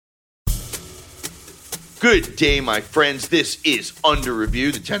Good day, my friends. This is Under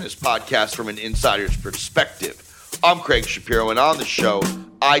Review, the tennis podcast from an insider's perspective. I'm Craig Shapiro, and on the show,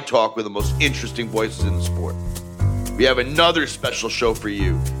 I talk with the most interesting voices in the sport. We have another special show for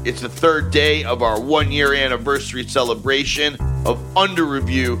you. It's the third day of our one-year anniversary celebration of Under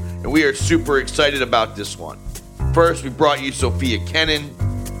Review, and we are super excited about this one. First, we brought you Sofia Kenin.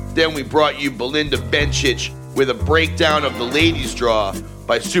 Then we brought you Belinda Bencic with a breakdown of the ladies' draw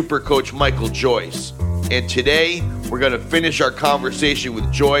by super coach Michael Joyce. And today, we're going to finish our conversation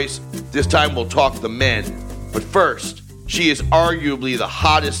with Joyce. This time, we'll talk the men. But first, she is arguably the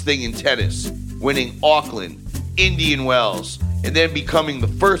hottest thing in tennis, winning Auckland, Indian Wells, and then becoming the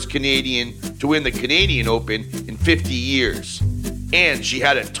first Canadian to win the Canadian Open in 50 years. And she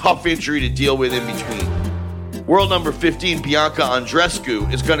had a tough injury to deal with in between. World number 15, Bianca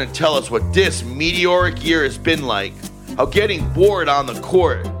Andreescu, is going to tell us what this meteoric year has been like, how getting bored on the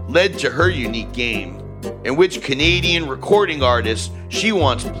court led to her unique game, and which Canadian recording artist she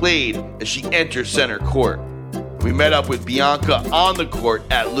once played as she enters center court. We met up with Bianca on the court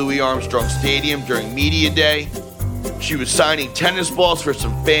at Louis Armstrong Stadium during Media Day. She was signing tennis balls for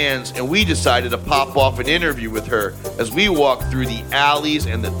some fans, and we decided to pop off an interview with her as we walked through the alleys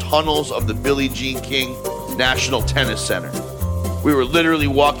and the tunnels of the Billie Jean King National Tennis Center. We were literally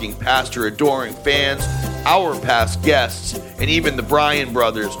walking past her adoring fans, our past guests, and even the Bryan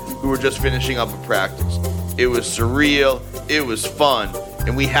brothers who were just finishing up a practice. It was surreal, it was fun,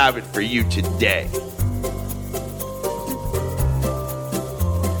 and we have it for you today.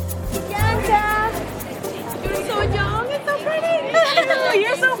 Bianca! You're so young and so pretty!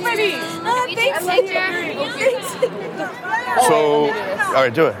 You're so pretty! Thanks. So, all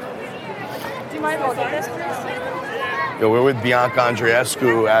right, do it. Do you mind holding this, please? We're with Bianca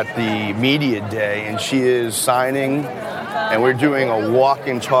Andreescu at the Media Day, and she is signing, and we're doing a walk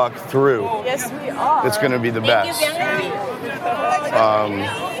and talk through. Yes, we are. It's going to be the best. You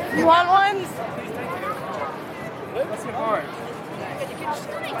want one? What's your card?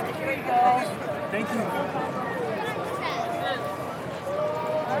 Here you go. Thank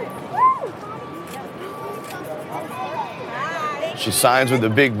you. She signs with the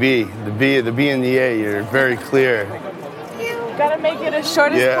big B, the B and the A. You're very clear. Gotta make it as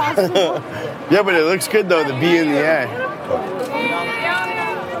short as possible. Yeah, but it looks good though, the B and the A.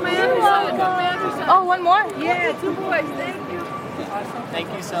 Oh, one more? Yeah, 2 boys. Thank you. Awesome. Thank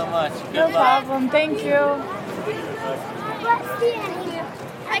you so much. Good No luck. problem. Thank you.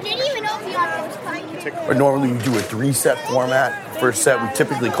 I didn't even know Bianca was coming. But normally we do a 3-set format. First set, we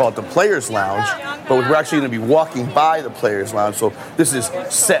typically call it the Players Lounge, but we're actually going to be walking by the Players Lounge. So this is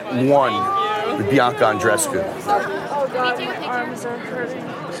set 1 with Bianca Andreescu. Oh, God, my arms are hurting.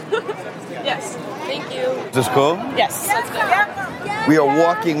 Yes. Thank you. Is this cool? Yes. Let's go. We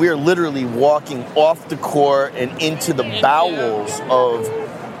are literally walking off the court and into the bowels of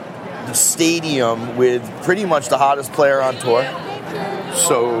the stadium with pretty much the hottest player on tour.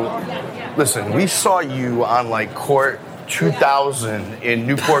 So, listen, we saw you on like court 2000 in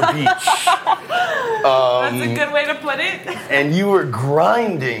Newport Beach. That's a good way to put it. And you were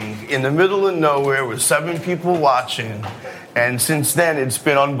grinding in the middle of nowhere with 7 people watching. And since then, it's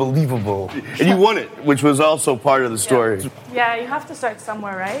been unbelievable. And you won it, which was also part of the story. Yeah, you have to start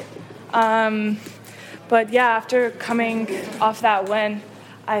somewhere, right? But yeah, after coming off that win,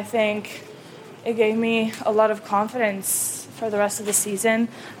 I think it gave me a lot of confidence for the rest of the season.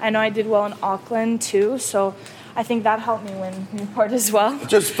 I know I did well in Auckland too, so I think that helped me win Newport as well. It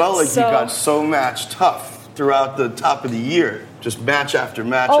just felt like you got so match tough throughout the top of the year. Just match after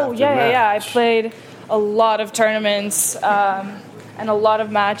match after match. Yeah. I played a lot of tournaments and a lot of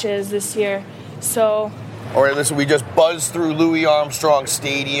matches this year. So. All right, listen, we just buzzed through Louis Armstrong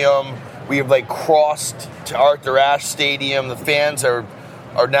Stadium. We have crossed to Arthur Ashe Stadium. The fans are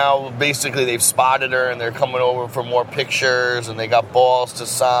now basically they've spotted her and they're coming over for more pictures and they got balls to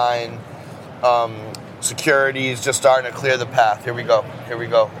sign. Security is just starting to clear the path. Here we go.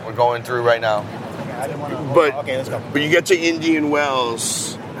 We're going through right now. But okay, let's go. But you get to Indian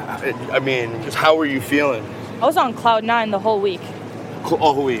Wells. I mean, just how were you feeling? I was on cloud 9 the whole week.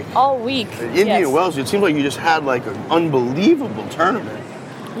 All week. All week. Indian Wells, it seemed like you just had an unbelievable tournament.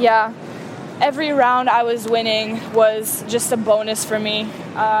 Yeah. Every round I was winning was just a bonus for me.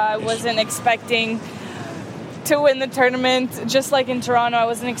 I wasn't expecting to win the tournament. Just like in Toronto, I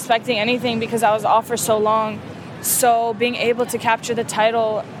wasn't expecting anything because I was off for so long. So being able to capture the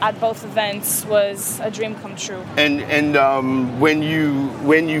title at both events was a dream come true. And when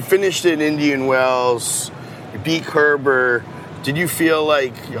you finished in Indian Wells, you beat Kerber, did you feel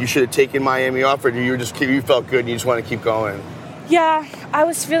like you should have taken Miami off, or you felt good and you just want to keep going? Yeah, I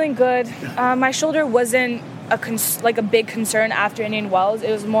was feeling good. My shoulder wasn't a big concern after Indian Wells.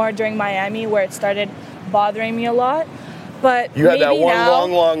 It was more during Miami where it started bothering me a lot. But you had that one now,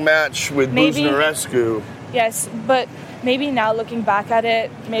 long match with Buznarescu. Yes, but maybe now looking back at it,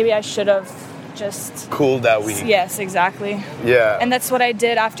 maybe I should have just cooled that week. Yes, exactly. Yeah. And that's what I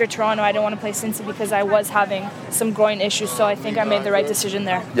did after Toronto. I didn't want to play Cincy because I was having some groin issues, so I think I made the right decision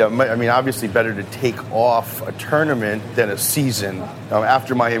there. Yeah, I mean, obviously better to take off a tournament than a season.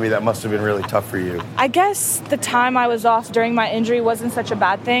 After Miami, that must have been really tough for you. I guess the time I was off during my injury wasn't such a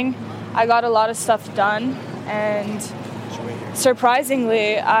bad thing. I got a lot of stuff done, and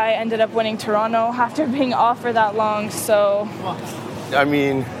surprisingly, I ended up winning Toronto after being off for that long, so... I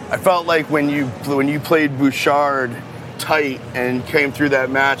mean, I felt like when you played Bouchard tight and came through that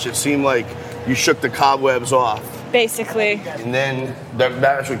match, it seemed like you shook the cobwebs off. Basically. And then that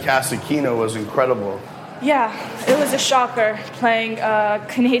match with Casakino was incredible. Yeah, it was a shocker playing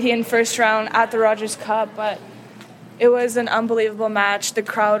Canadian first round at the Rogers Cup, but it was an unbelievable match. The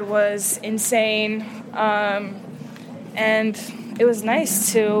crowd was insane, and it was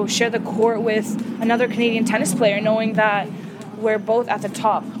nice to share the court with another Canadian tennis player, knowing that we're both at the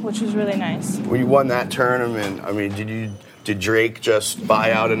top, which was really nice. When you won that tournament, I mean, did Drake just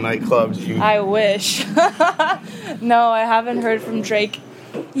buy out a nightclub? I wish. No, I haven't heard from Drake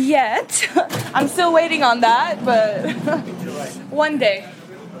yet. I'm still waiting on that, but one day.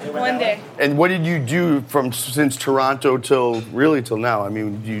 One day. And what did you do since Toronto till now? I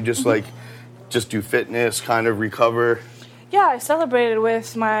mean, do you just just do fitness, kind of recover? Yeah, I celebrated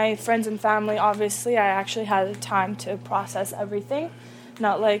with my friends and family, obviously. I actually had time to process everything,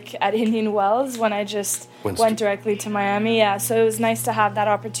 not like at Indian Wells when I just went directly to Miami. Yeah, so it was nice to have that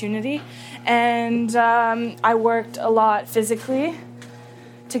opportunity. And I worked a lot physically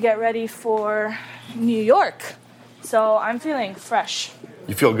to get ready for New York. So I'm feeling fresh.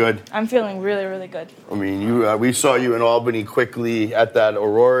 You feel good? I'm feeling really, really good. I mean, we saw you in Albany quickly at that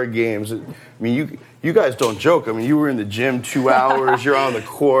Aurora Games. I mean, you guys don't joke. I mean, you were in the gym 2 hours. You're on the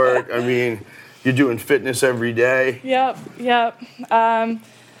court. I mean, you're doing fitness every day. Yep. Yeah,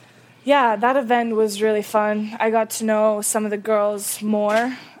 that event was really fun. I got to know some of the girls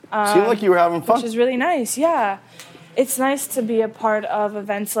more. Seemed like you were having fun. Which is really nice, yeah. It's nice to be a part of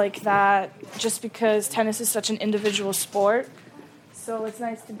events like that just because tennis is such an individual sport. So it's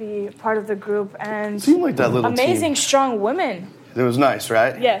nice to be part of the group and seemed like that little amazing, team. Strong women. It was nice,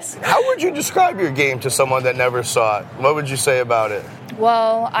 right? Yes. How would you describe your game to someone that never saw it? What would you say about it?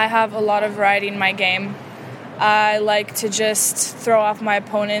 Well, I have a lot of variety in my game. I like to just throw off my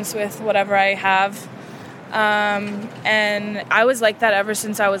opponents with whatever I have. And I was like that ever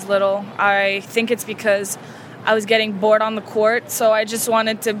since I was little. I think it's because I was getting bored on the court, so I just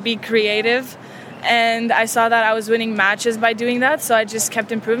wanted to be creative. And I saw that I was winning matches by doing that, so I just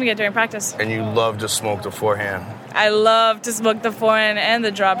kept improving it during practice. And you love to smoke the forehand. I love to smoke the forehand and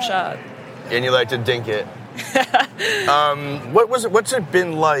the drop shot. And you like to dink it. What's it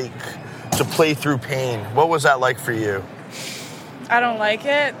been like to play through pain? What was that like for you? I don't like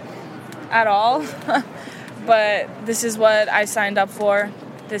it at all, but this is what I signed up for.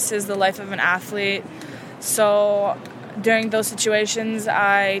 This is the life of an athlete. So during those situations,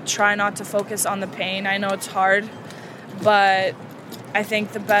 I try not to focus on the pain. I know it's hard, but I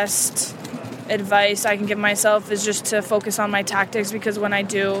think the best advice I can give myself is just to focus on my tactics, because when I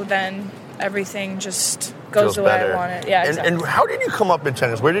do, then everything just goes the way I want it. Yeah, exactly. And how did you come up in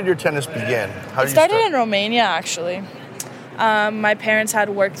tennis? Where did your tennis begin? It started in Romania, actually. My parents had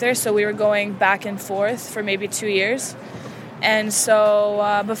work there, so we were going back and forth for maybe 2 years. And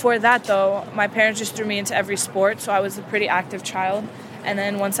so before that, though, my parents just threw me into every sport, so I was a pretty active child. And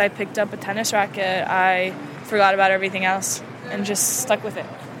then once I picked up a tennis racket, I forgot about everything else and just stuck with it.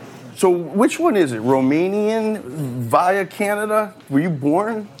 So which one is it? Romanian via Canada? Were you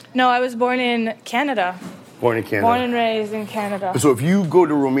born? No, I was born in Canada. Born in Canada. Born and raised in Canada. So if you go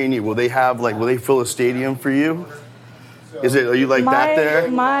to Romania, will they fill a stadium for you? Are you like that there?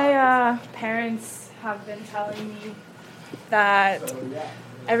 My parents have been telling me that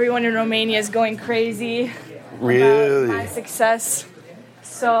everyone in Romania is going crazy about my success.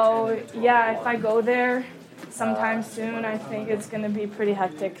 So, yeah, if I go there sometime soon, I think it's going to be pretty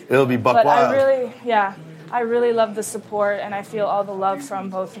hectic. It'll be buck wild. I really love the support, and I feel all the love from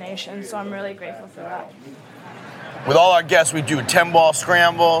both nations, so I'm really grateful for that. With all our guests, we do a 10-ball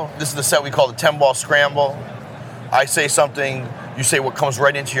scramble. This is the set we call the 10-ball scramble. I say something, you say what comes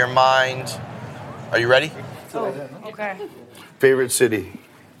right into your mind. Are you ready? Oh, okay. Favorite city?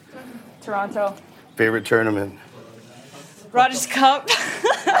 Toronto. Favorite tournament? Rogers Cup.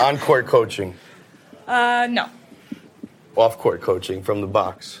 On-court coaching? No. Off-court coaching from the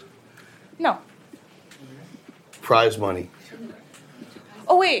box. No. Prize money.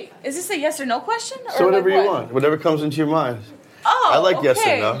 Oh, wait. Is this a yes or no question? So or whatever like you what? want. Whatever comes into your mind. Oh, I like okay. yes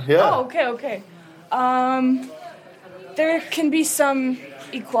and no. Yeah. Oh, okay. There can be some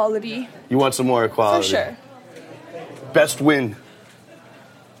equality. You want some more For equality. sure. Best win.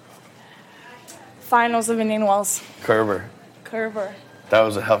 Finals of Indian Wells. Curver. That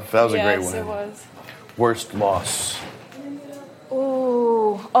was a great yes, win. it was. Worst loss.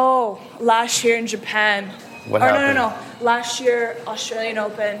 Last year in Japan. What happened? No. Last year, Australian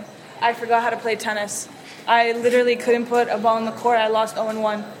Open. I forgot how to play tennis. I literally couldn't put a ball in the court. I lost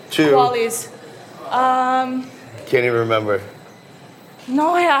 0-1. Two. Qualies. Can't even remember.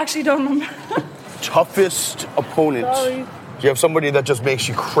 No, I actually don't remember. Toughest opponent. Sorry. Do you have somebody that just makes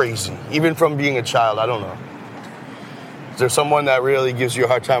you crazy? Even from being a child, I don't know. Is there someone that really gives you a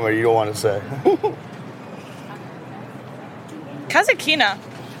hard time or you don't want to say? Kazakina.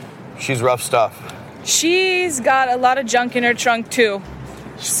 She's rough stuff. She's got a lot of junk in her trunk, too.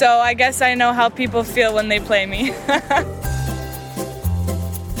 So I guess I know how people feel when they play me.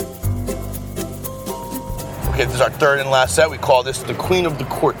 Okay, this is our third and last set. We call this the Queen of the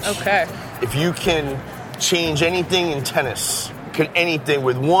Courts. Okay. If you can change anything in tennis, anything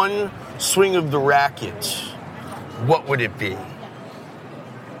with one swing of the racket, what would it be?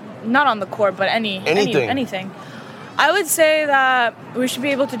 Not on the court, but Anything. anything. I would say that we should be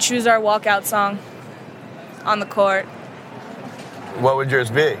able to choose our walkout song on the court. What would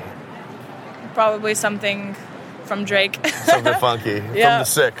yours be? Probably something from Drake. Something funky. Yeah. From the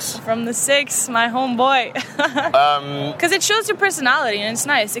Six. From the Six, my homeboy. Because it shows your personality and it's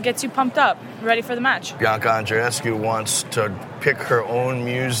nice. It gets you pumped up, ready for the match. Bianca Andreescu wants to pick her own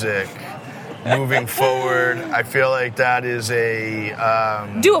music moving forward. I feel like that is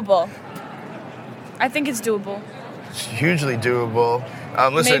Doable. I think it's doable. It's hugely doable.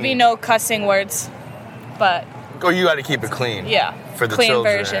 Listen, Maybe no cussing words, but you got to keep it clean. yeah, For the clean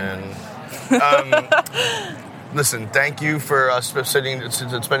children. version. Listen, thank you for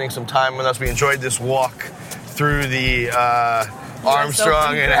spending some time with us. We enjoyed this walk through the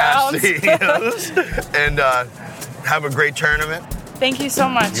Armstrong and grounds. Ashley. And have a great tournament. Thank you so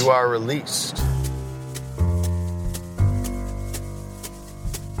much. You are released.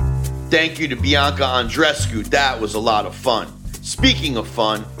 Thank you to Bianca Andreescu. That was a lot of fun. Speaking of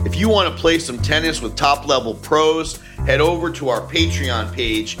fun, if you want to play some tennis with top-level pros, head over to our Patreon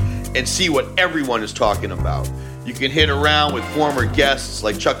page and see what everyone is talking about. You can hit around with former guests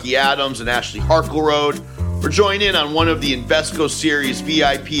like Chucky Adams and Ashley Harkleroad, or join in on one of the Invesco Series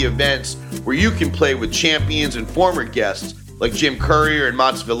VIP events where you can play with champions and former guests like Jim Courier and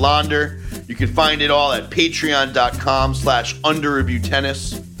Mats Wilander. You can find it all at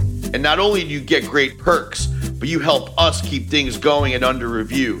patreon.com/underreviewtennis. And not only do you get great perks, but you help us keep things going at Under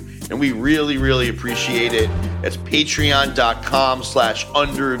Review. And we really, really appreciate it. It's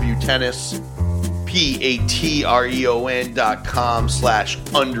patreon.com/underreviewtennis.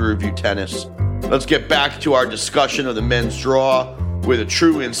 patreon.com/underreviewtennis. Let's get back to our discussion of the men's draw with a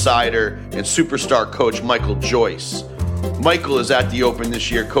true insider and superstar coach Michael Joyce. Michael is at the Open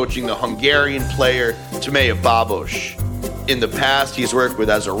this year coaching the Hungarian player Timea Babos. In the past, he's worked with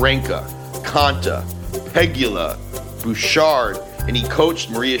Azarenka, Konta, Pegula, Bouchard, and he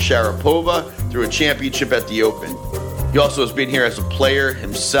coached Maria Sharapova through a championship at the Open. He also has been here as a player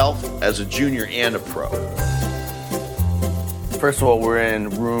himself, as a junior and a pro. First of all, we're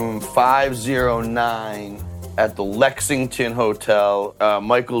in room 509 at the Lexington Hotel.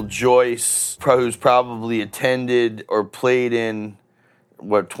 Michael Joyce, who's probably attended or played in,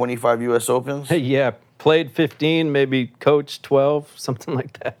 25 U.S. Opens? Yeah, played 15, maybe coached 12, something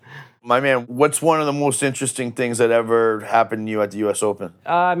like that. My man, what's one of the most interesting things that ever happened to you at the U.S. Open?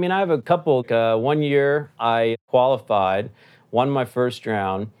 I have a couple. 1 year I qualified, won my first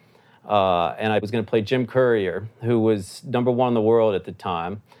round, and I was going to play Jim Courier, who was number one in the world at the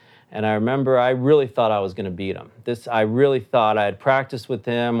time. And I remember I really thought I was going to beat him. I really thought I had practiced with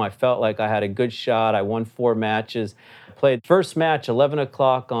him. I felt like I had a good shot. I won 4 matches. Played first match 11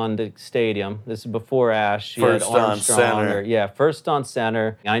 o'clock on the stadium. This is before Ash. First on center. Yeah, first on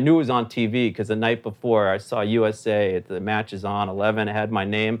center. I knew it was on TV because the night before I saw USA. The match is on 11. It had my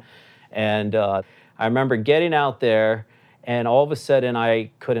name. And I remember getting out there, and all of a sudden I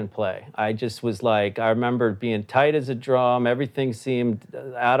couldn't play. I just was like, I remember being tight as a drum. Everything seemed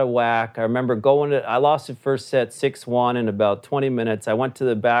out of whack. I remember I lost the first set 6-1 in about 20 minutes. I went to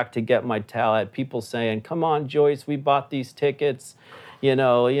the back to get my towel. I had people saying, "Come on, Joyce, we bought these tickets. We paid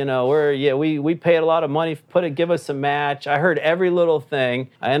a lot of money. Give us a match." I heard every little thing.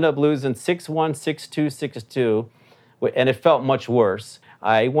 I ended up losing 6-1, 6-2, 6-2. and it felt much worse.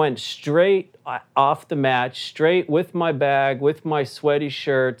 I went straight off the match, straight with my bag, with my sweaty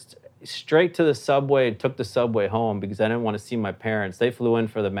shirts, straight to the subway and took the subway home because I didn't want to see my parents. They flew in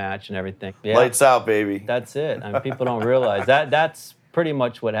for the match and everything. Yeah, Lights out, baby. that's it. I mean, people don't realize that's pretty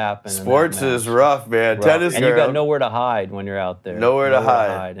much what happened. in that Sports is match. rough, man. Rough. Tennis, and you got nowhere to hide when you're out there. Nowhere to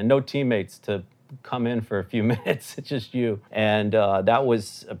hide. And no teammates to come in for a few minutes. It's just you. And that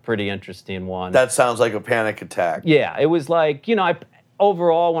was a pretty interesting one. That sounds like a panic attack. Yeah, it was like,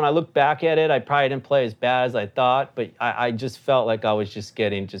 overall, when I look back at it, I probably didn't play as bad as I thought, but I just felt like I was just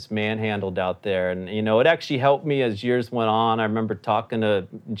getting manhandled out there. And, it actually helped me as years went on. I remember talking to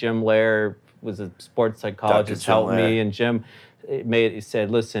Jim Lair, was a sports psychologist, helped me, and Jim said,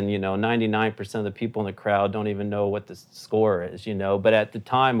 listen, 99% of the people in the crowd don't even know what the score is, But at the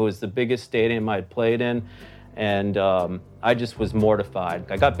time, it was the biggest stadium I'd played in, and I just was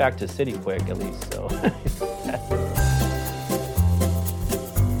mortified. I got back to the city quick, at least, so.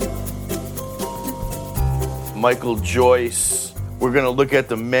 Michael Joyce. We're going to look at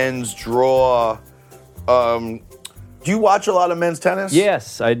the men's draw. Do you watch a lot of men's tennis?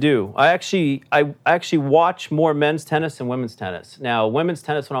 Yes, I do. I actually watch more men's tennis than women's tennis. Now, women's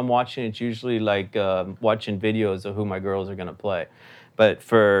tennis, when I'm watching, it's usually like watching videos of who my girls are going to play. But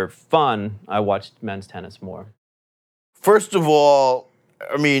for fun, I watch men's tennis more. First of all,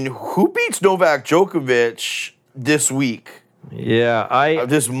 who beats Novak Djokovic this week? Yeah,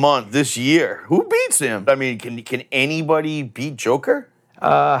 This month, this year. Who beats him? Can anybody beat Joker?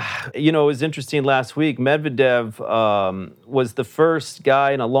 it was interesting last week. Medvedev was the first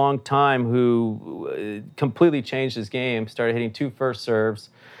guy in a long time who completely changed his game, started hitting 2 first serves.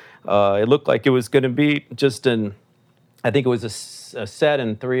 It looked like it was going to be I think it was a set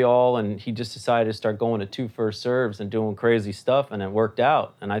in 3-all, and he just decided to start going to 2 first serves and doing crazy stuff, and it worked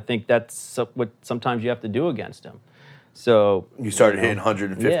out. And I think that's what sometimes you have to do against him. So you started hitting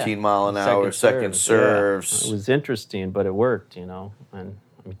 115 mile an hour second serves. Yeah. It was interesting, but it worked, and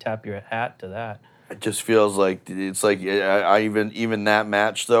tap your hat to that. It just feels like I even that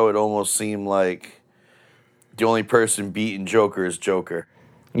match though, it almost seemed like the only person beating Joker is Joker.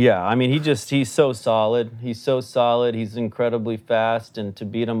 Yeah, he's so solid. He's so solid. He's incredibly fast, and to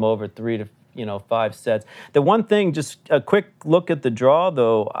beat him over 3 to 5 sets. The one thing, just a quick look at the draw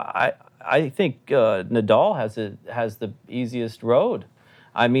though, I think Nadal has the easiest road.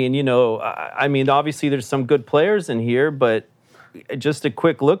 Obviously there's some good players in here, but just a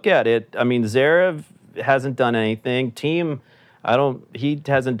quick look at it. Zverev hasn't done anything. He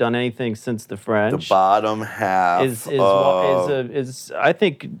hasn't done anything since the French. The bottom half I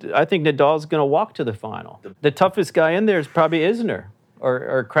think Nadal's going to walk to the final. The toughest guy in there is probably Isner.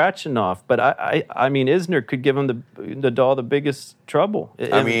 Or Krachinov, but Isner could give him Nadal the biggest trouble. I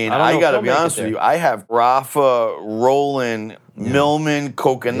got to be honest with you. I have Rafa, Roland, Millman,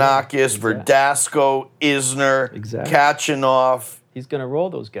 Kokkinakis, Verdasco, Isner, Krachinov. He's going to roll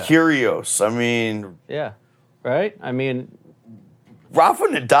those guys. Kyrgios. Yeah, right. Rafa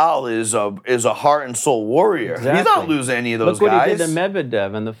Nadal is a heart and soul warrior. Exactly. He's not losing any of those guys. Look what he did to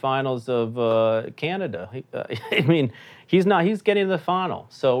Medvedev in the finals of Canada. He's not. He's getting to the final.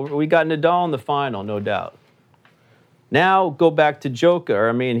 So we got Nadal in the final, no doubt. Now go back to Joker.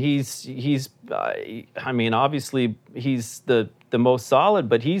 Obviously he's the most solid,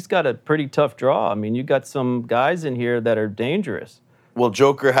 but he's got a pretty tough draw. You got some guys in here that are dangerous. Well,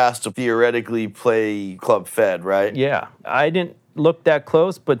 Joker has to theoretically play Club Fed, right? Yeah, I didn't look that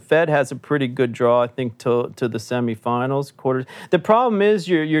close, but Fed has a pretty good draw, I think, to the semifinals, quarters. The problem is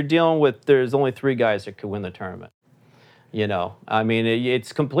you're dealing with there's only 3 guys that could win the tournament.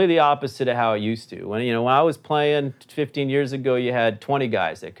 It's completely opposite of how it used to. When I was playing 15 years ago, you had 20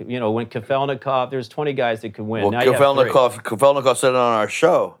 guys that could, when Kafelnikov, there's 20 guys that could win. Well, now Kafelnikov said it on our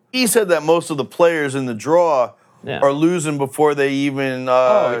show. He said that most of the players in the draw are losing before they even...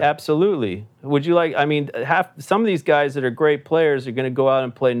 Oh, absolutely. Would you some of these guys that are great players are going to go out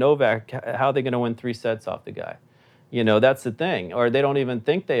and play Novak. How are they going to win 3 sets off the guy? That's the thing. Or they don't even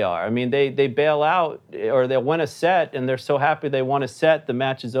think they are. They bail out, or they'll win a set, and they're so happy they won a set, the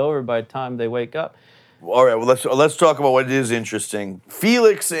match is over by the time they wake up. All right, well, let's talk about what is interesting.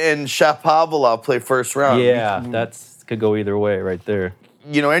 Felix and Shapovalov play first round. Yeah, that's could go either way right there.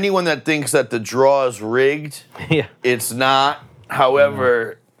 Anyone that thinks that the draw is rigged, it's not.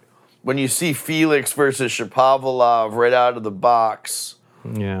 However, when you see Felix versus Shapovalov right out of the box...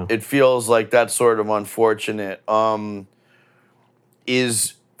 Yeah, it feels like that's sort of unfortunate.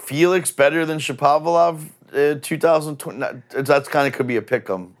 Is Felix better than Shapovalov 2020? That's kind of could be a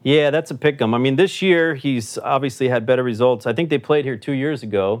pick'em. Yeah, that's a pick'em. This year he's obviously had better results. I think they played here 2 years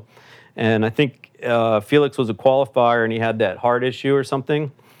ago, And I think Felix was a qualifier, and he had that heart issue or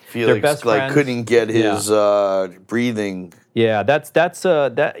something. Felix couldn't get his breathing. Yeah, that's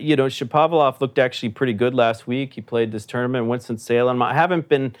Shapovalov looked actually pretty good last week. He played this tournament, Winston-Salem.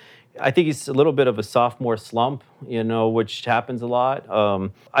 I think he's a little bit of a sophomore slump, which happens a lot.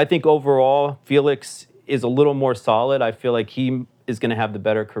 I think overall, Felix is a little more solid. I feel like he is going to have the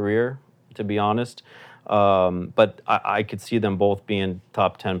better career, to be honest. But I could see them both being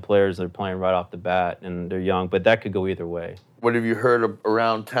top 10 players. They're playing right off the bat, and they're young. But that could go either way. What have you heard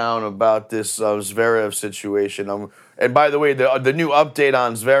around town about this Zverev situation? And by the way, the new update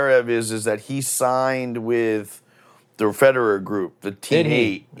on Zverev is that he signed with the Federer group, the Team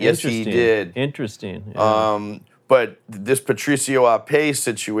 8. Yes, he did. Interesting. Yeah. But this Patricio Ape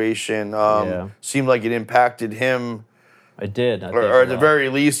situation seemed like it impacted him. It did. Or at the very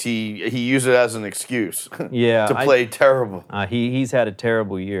least, he used it as an excuse to play terrible. He's had a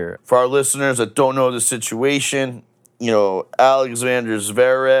terrible year. For our listeners that don't know the situation, Alexander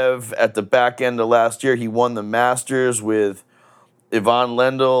Zverev, at the back end of last year, he won the Masters with Ivan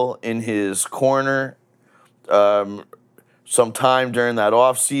Lendl in his corner. Sometime during that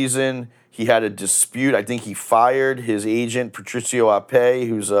offseason, he had a dispute. I think he fired his agent, Patricio Ape,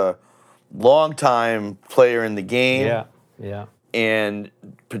 who's a longtime player in the game. Yeah. And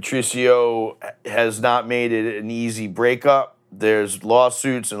Patricio has not made it an easy breakup. There's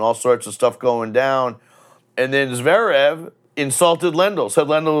lawsuits and all sorts of stuff going down. And then Zverev insulted Lendl, said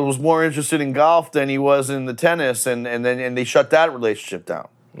Lendl was more interested in golf than he was in the tennis, and they shut that relationship down.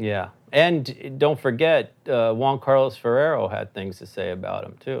 Yeah. And don't forget, Juan Carlos Ferrero had things to say about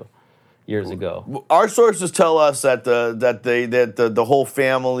him, too, years ago. Our sources tell us that the whole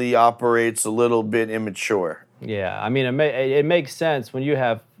family operates a little bit immature. Yeah, I mean, it makes sense when you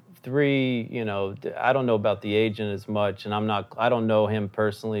have three, I don't know about the agent as much, and I don't know him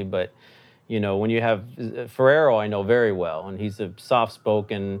personally, but, when you have Ferrero, I know very well, and he's a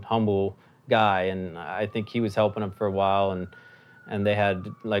soft-spoken, humble guy, and I think he was helping him for a while, and they had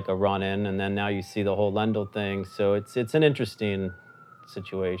like a run-in, and then now you see the whole Lendl thing, so it's an interesting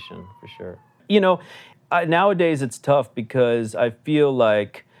situation for sure. Nowadays it's tough because I feel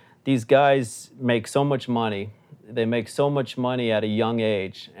like these guys make so much money. They make so much money at a young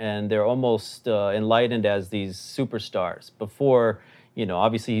age, and they're almost enlightened as these superstars. Before,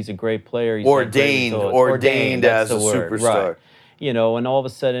 obviously he's a great player. He's ordained as a superstar. Right. And all of a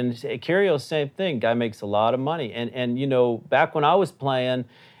sudden, Kyrgios, same thing. Guy makes a lot of money. And back when I was playing,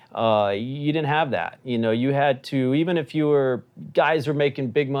 you didn't have that. You had to, even if guys were making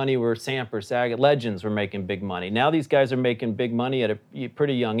big money, were Sampras, Sagat, legends were making big money. Now these guys are making big money at a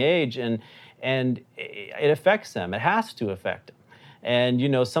pretty young age, and it affects them. It has to affect them.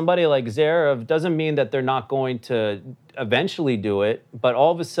 And, somebody like Zverev doesn't mean that they're not going to eventually do it, but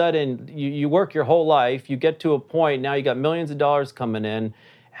all of a sudden, you work your whole life, you get to a point, now you got millions of dollars coming in.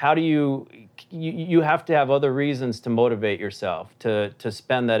 How do you have to have other reasons to motivate yourself to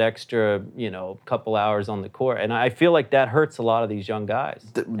spend that extra, couple hours on the court. And I feel like that hurts a lot of these young guys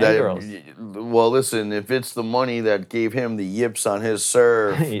and girls. Well, listen, if it's the money that gave him the yips on his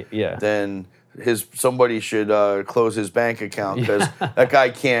serve, then somebody should close his bank account because that guy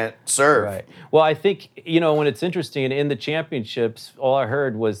can't serve. Right. Well, I think, when it's interesting, in the championships, all I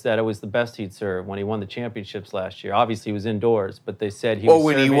heard was that it was the best he'd served when he won the championships last year. Obviously, he was indoors, but they said he was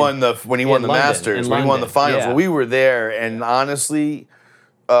when he won the Masters, when he won the finals. Yeah. Well, we were there, and honestly,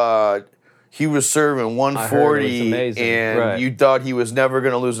 he was serving 140, and you thought he was never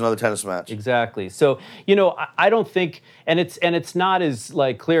going to lose another tennis match. Exactly. So, I don't think, and it's not as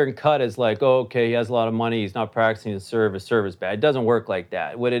like clear and cut as like, oh, okay, he has a lot of money, he's not practicing his serve, his service bad. It doesn't work like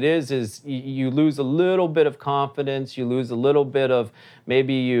that. What it is you lose a little bit of confidence, you lose a little bit of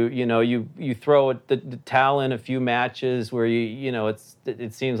maybe you throw the towel in a few matches where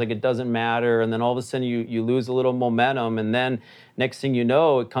it seems like it doesn't matter, and then all of a sudden you lose a little momentum, and then next thing you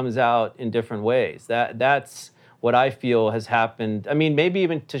know, it comes out in different ways. That's what I feel has happened. I mean, maybe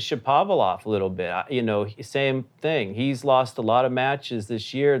even to Shapovalov a little bit. Same thing. He's lost a lot of matches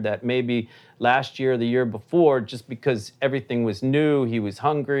this year that maybe last year or the year before, just because everything was new, he was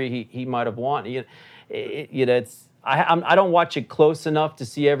hungry, he might have won. I don't watch it close enough to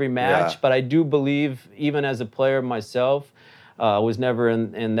see every match, but I do believe, even as a player myself, was never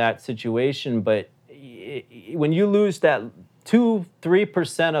in that situation. But when you lose that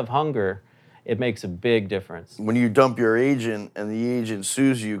 2-3% of hunger, it makes a big difference. When you dump your agent and the agent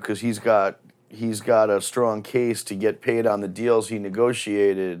sues you because he's got he's got a strong case to get paid on the deals he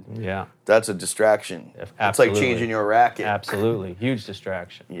negotiated, Yeah. that's a distraction. It's like Absolutely. changing your racket. Absolutely. Huge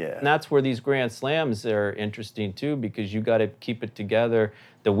distraction. Yeah. And that's where these Grand Slams are interesting too, because you got to keep it together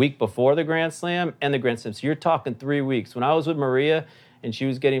the week before the Grand Slam and the Grand Slam. So you're talking 3 weeks. When I was with Maria and she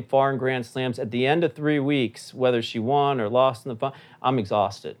was getting far in Grand Slams, at the end of 3 weeks, whether she won or lost in the final, I'm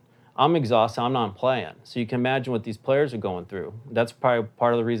exhausted. I'm not playing. So you can imagine what these players are going through. That's probably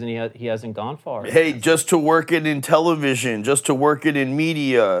part of the reason he hasn't gone far. Hey, just to work it in television, just to work it in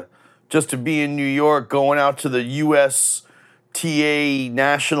media, just to be in New York, going out to the USTA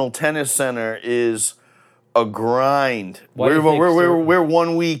National Tennis Center is a grind. Why do you think We're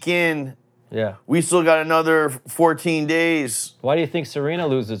 1 week in. Yeah. We still got another 14 days. Why do you think Serena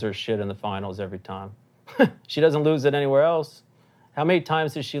loses her shit in the finals every time? She doesn't lose it anywhere else. How many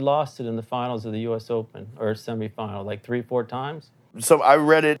times has she lost it in the finals of the U.S. Open or semifinal? Like 3-4 times? So I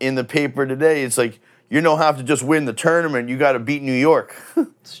read it in the paper today. It's like, you don't have to just win the tournament. You got to beat New York.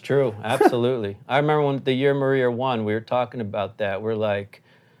 It's true. Absolutely. I remember when the year Maria won, we were talking about that. We're like,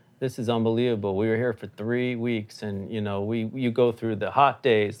 this is unbelievable. We were here for 3 weeks, and you go through the hot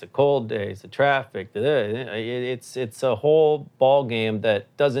days, the cold days, the traffic. It's a whole ball game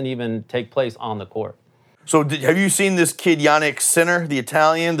that doesn't even take place on the court. So have you seen this kid, Yannick Sinner, the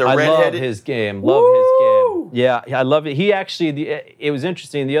Italian, the redheaded? I love his game. Love his game. Yeah, I love it. He actually, it was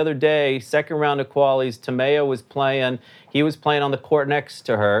interesting. The other day, second round of qualies, Tamea was playing. He was playing on the court next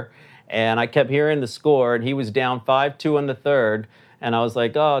to her, and I kept hearing the score, and he was down 5-2 in the third. And I was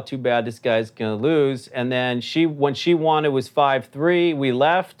like, oh, too bad, this guy's going to lose. And then when she won, it was 5-3. We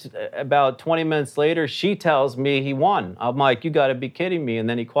left. About 20 minutes later, she tells me he won. I'm like, you got to be kidding me. And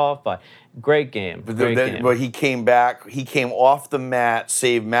then he qualified. Great game. But he came back. He came off the mat,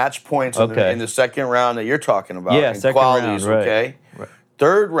 saved match points in the second round that you're talking about. Yeah, second qualities, round, right. Okay? Right.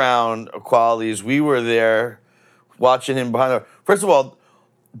 Third round of qualities, we were there watching him behind the... First of all,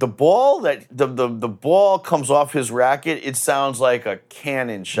 the ball the ball comes off his racket, it sounds like a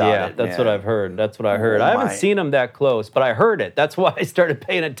cannon shot. Yeah, that's what I've heard. That's what I heard. I haven't seen him that close, but I heard it. That's why I started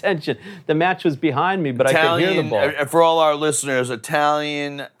paying attention. The match was behind me, but I could hear the ball. For all our listeners,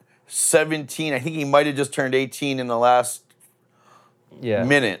 Italian, 17. I think he might have just turned 18 in the last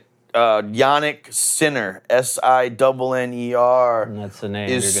minute. Yannick Sinner, Sinner. That's the name.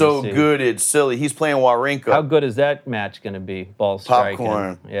 Is so good, it's silly. He's playing Wawrinka. How good is that match going to be? Ball striking.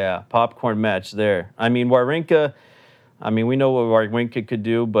 Popcorn. Yeah, popcorn match there. I mean, Wawrinka. We know what Wawrinka could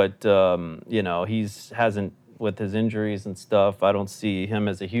do, but he hasn't with his injuries and stuff. I don't see him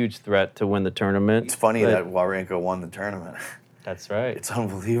as a huge threat to win the tournament. It's funny that Wawrinka won the tournament. That's right. It's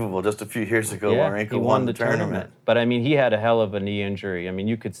unbelievable. Just a few years ago, Wawrinka won the tournament. But, he had a hell of a knee injury.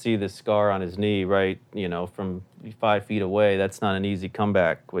 You could see the scar on his knee, right, from 5 feet away. That's not an easy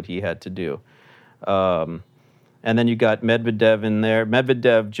comeback, what he had to do. And then you got Medvedev in there.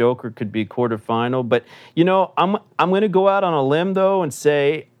 Medvedev, Joker could be quarterfinal. But, I'm going to go out on a limb, though, and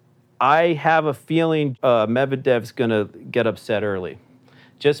say I have a feeling Medvedev's going to get upset early.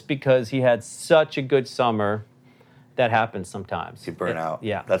 Just because he had such a good summer. That happens sometimes. You burn out.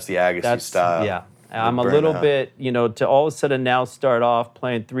 Yeah. That's the Agassi style. Yeah. I'm a little bit, to all of a sudden now start off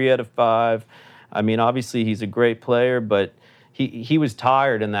playing 3 out of 5. Obviously he's a great player, but he was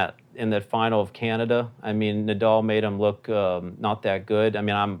tired in that final of Canada. Nadal made him look not that good.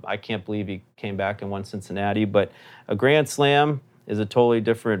 I can't believe he came back and won Cincinnati, but a Grand Slam is a totally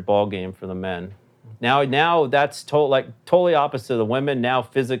different ball game for the men. Now that's totally opposite of the women. Now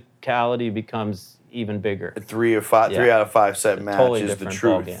physicality becomes even bigger. 3 out of 5 set match totally is the different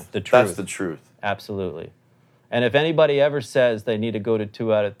truth. ballgame. The truth. That's the truth. Absolutely. And if anybody ever says they need to go to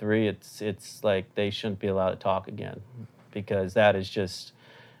 2 out of 3, it's like they shouldn't be allowed to talk again, because that is just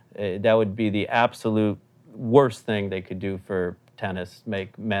that would be the absolute worst thing they could do for tennis.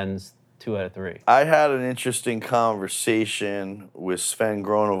 Make men's 2 out of 3. I had an interesting conversation with Sven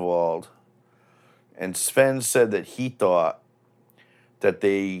Gronewald, and Sven said that he thought that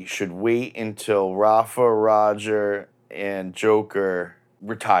they should wait until Rafa, Roger, and Joker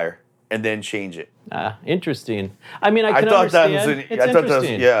retire and then change it. Interesting. I can understand. It's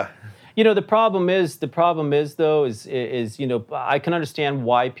interesting. The problem is though is I can understand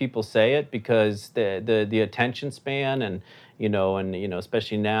why people say it, because the attention span and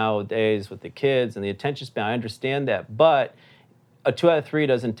especially nowadays with the kids and the attention span, I understand that, but a 2 out of 3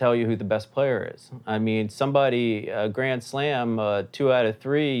 doesn't tell you who the best player is. A Grand Slam, 2 out of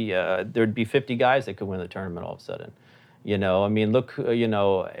 3, there'd be 50 guys that could win the tournament all of a sudden. Look,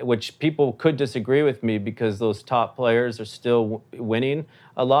 which people could disagree with me because those top players are still winning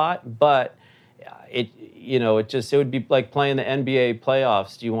a lot, but it would be like playing the NBA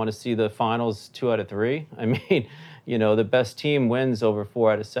playoffs. Do you want to see the finals 2 out of 3? I mean, the best team wins over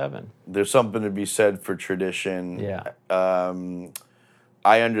 4 out of 7. There's something to be said for tradition. Yeah.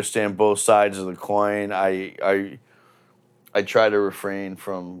 I understand both sides of the coin. I try to refrain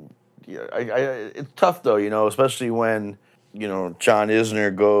from. It's tough though, especially when John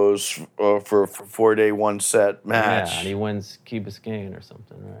Isner goes for a 4-day 1-set match. Yeah, and he wins Key Biscayne or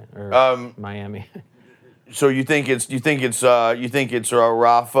something, right? Or Miami. So you think it's Rafa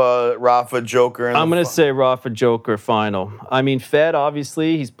Joker? I'm going to say Rafa Joker final. I mean, Fed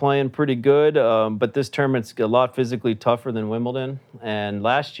obviously he's playing pretty good, but this tournament's a lot physically tougher than Wimbledon. And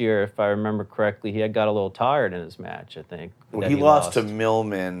last year, if I remember correctly, he had got a little tired in his match. I think. Well, he lost to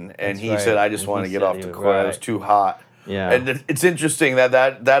Millman, and That's he right. said, "I just want to get off the court. It was too hot." Yeah. And it's interesting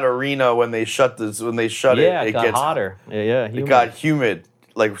that arena when they shut it got gets hotter. Yeah, it got humid,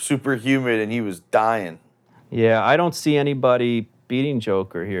 like super humid, and he was dying. Yeah, I don't see anybody beating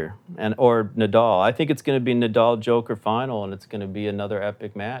Joker here, or Nadal. I think it's going to be Nadal Joker final, and it's going to be another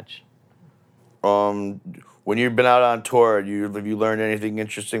epic match. When you've been out on tour, have you learned anything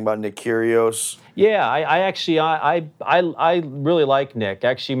interesting about Nick Kyrgios? Yeah, I actually really like Nick.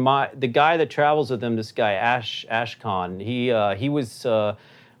 Actually, the guy that travels with him, this guy Ash Khan, he was.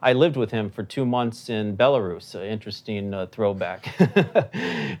 I lived with him for 2 months in Belarus. Interesting throwback,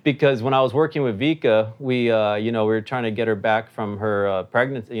 because when I was working with Vika, we were trying to get her back from her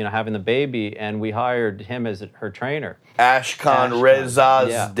pregnancy, having the baby, and we hired him as her trainer. Ashkan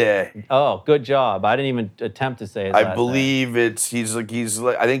Rezazadeh. Yeah. Oh, good job! I didn't even attempt to say his I last believe name.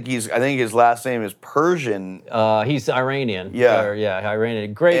 I think his last name is Persian. He's Iranian. Yeah,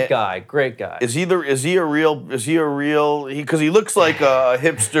 Iranian. Great guy. Is he a real? Because he looks like a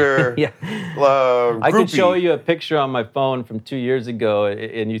hipster. Yeah. Groupie. I could show you a picture on my phone from 2 years ago,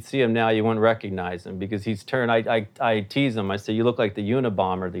 and you'd see him now. You wouldn't recognize him because he's turned. I tease him. I say, "You look like the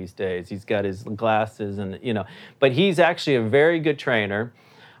Unabomber these days." He's got his glasses, and but he's actually a very good trainer.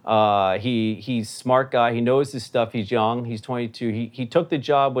 He's a smart guy. He knows his stuff. He's young. He's 22. He took the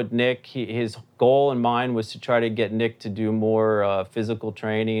job with Nick. His goal in mind was to try to get Nick to do more physical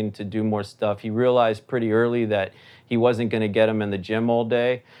training, to do more stuff. He realized pretty early that he wasn't going to get him in the gym all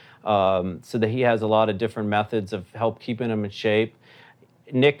day, so that he has a lot of different methods of help keeping him in shape.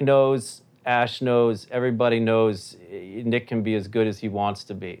 Nick knows. Ash knows. Everybody knows. Nick can be as good as he wants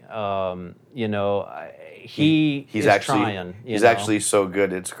to be. He's actually trying. He's actually so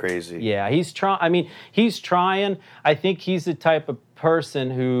good, it's crazy. Yeah, he's trying. I mean, he's trying. I think he's the type of person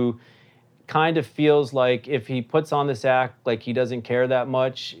who kind of feels like if he puts on this act like he doesn't care that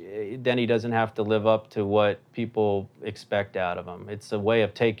much, then he doesn't have to live up to what people expect out of him. It's a way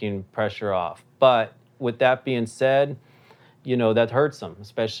of taking pressure off. But with that being said, that hurts him,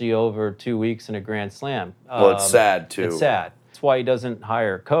 especially over 2 weeks in a Grand Slam. Well, it's sad, too. It's sad. That's why he doesn't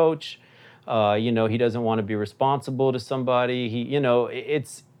hire a coach. He doesn't want to be responsible to somebody. He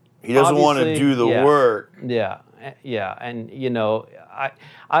doesn't want to do the work. Yeah, and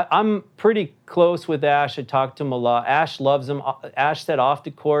I'm pretty close with Ash. I talked to him a lot. Ash loves him. Ash said off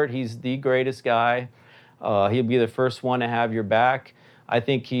the court, he's the greatest guy. He'll be the first one to have your back. I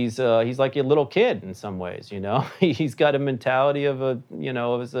think he's like a little kid in some ways. He's got a mentality of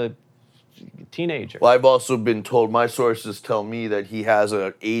as a teenager. Well, I've also been told, my sources tell me that he has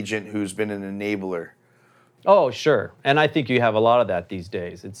an agent who's been an enabler. Oh, sure. And I think you have a lot of that these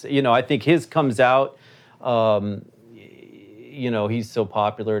days. It's, I think his comes out, he's so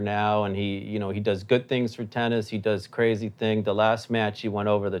popular now, and he does good things for tennis. He does crazy things. The last match, he went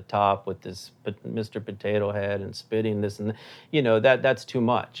over the top with this Mr. Potato Head and spitting this and that's too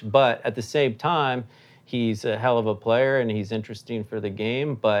much. But at the same time, he's a hell of a player, and he's interesting for the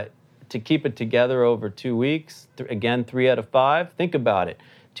game. But to keep it together over 2 weeks, again, 3 out of 5, think about it.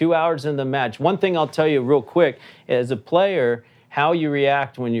 2 hours in the match. One thing I'll tell you real quick, as a player, how you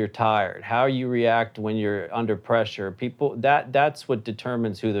react when you're tired, how you react when you're under pressure, that's what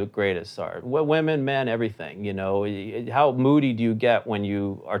determines who the greatest are. Women, men, everything, how moody do you get when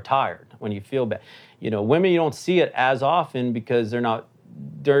you are tired, when you feel bad? Women, you don't see it as often because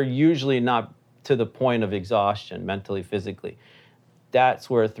they're usually not to the point of exhaustion, mentally, physically. That's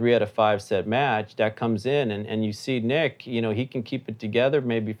where a 3 out of 5 set match that comes in, and you see Nick, he can keep it together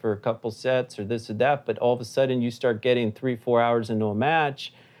maybe for a couple sets or this or that, but all of a sudden you start getting 3-4 hours into a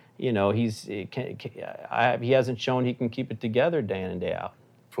match, he hasn't shown he can keep it together day in and day out.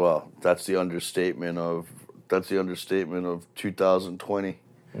 Well, that's the understatement of 2020.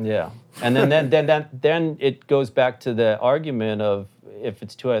 Yeah, and then it goes back to the argument of if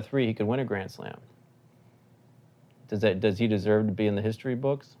it's 2 out of 3, he could win a Grand Slam. Does he deserve to be in the history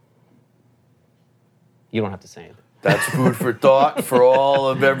books? you don't have to say anything. That's food for thought for all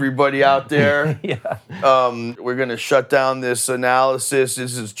of everybody out there. Yeah. We're going to shut down this analysis.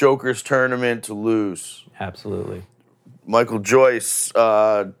 This is Joker's tournament to lose. Absolutely. Michael Joyce,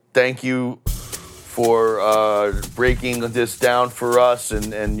 thank you for breaking this down for us,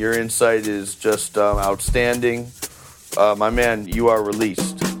 and your insight is just outstanding. My man, you are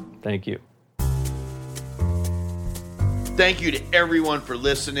released. Thank you. Thank you to everyone for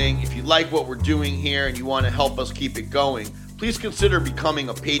listening. If you like what we're doing here and you want to help us keep it going, please consider becoming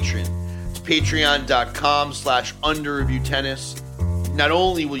a patron. It's patreon.com/underreviewtennis. Not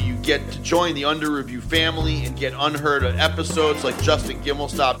only will you get to join the Under Review family and get unheard of episodes like Justin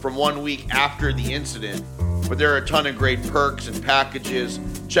Gimelstob from 1 week after the incident, but there are a ton of great perks and packages.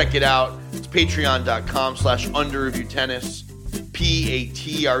 Check it out. It's patreon.com/underreviewtennis,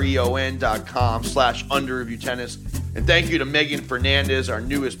 patreon.com/underreviewtennis. And thank you to Megan Fernandez, our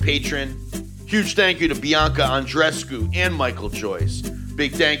newest patron. Huge thank you to Bianca Andrescu and Michael Joyce.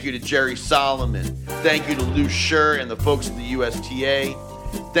 Big thank you to Jerry Solomon. Thank you to Lou Scher and the folks at the USTA.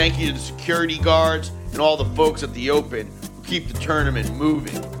 Thank you to the security guards and all the folks at the Open who keep the tournament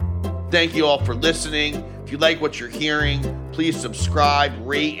moving. Thank you all for listening. If you like what you're hearing, please subscribe,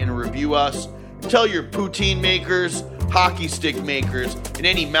 rate, and review us. And tell your poutine makers, hockey stick makers, and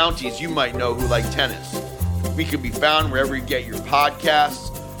any Mounties you might know who like tennis. We can be found wherever you get your podcasts.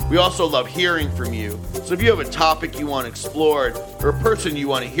 We also love hearing from you. So if you have a topic you want explored or a person you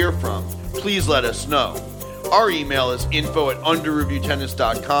want to hear from, please let us know. Our email is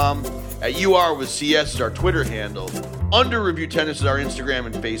info@underreviewtennis.com. At UR with CS is our Twitter handle. Under Review Tennis is our Instagram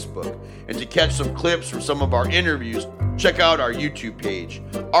and Facebook. And to catch some clips from some of our interviews, check out our YouTube page.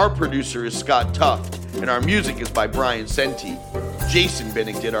 Our producer is Scott Tuft, and our music is by Brian Senti. Jason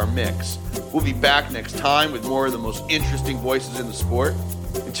Binnick did our mix. We'll be back next time with more of the most interesting voices in the sport.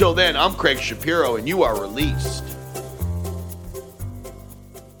 Until then, I'm Craig Shapiro, and you are released.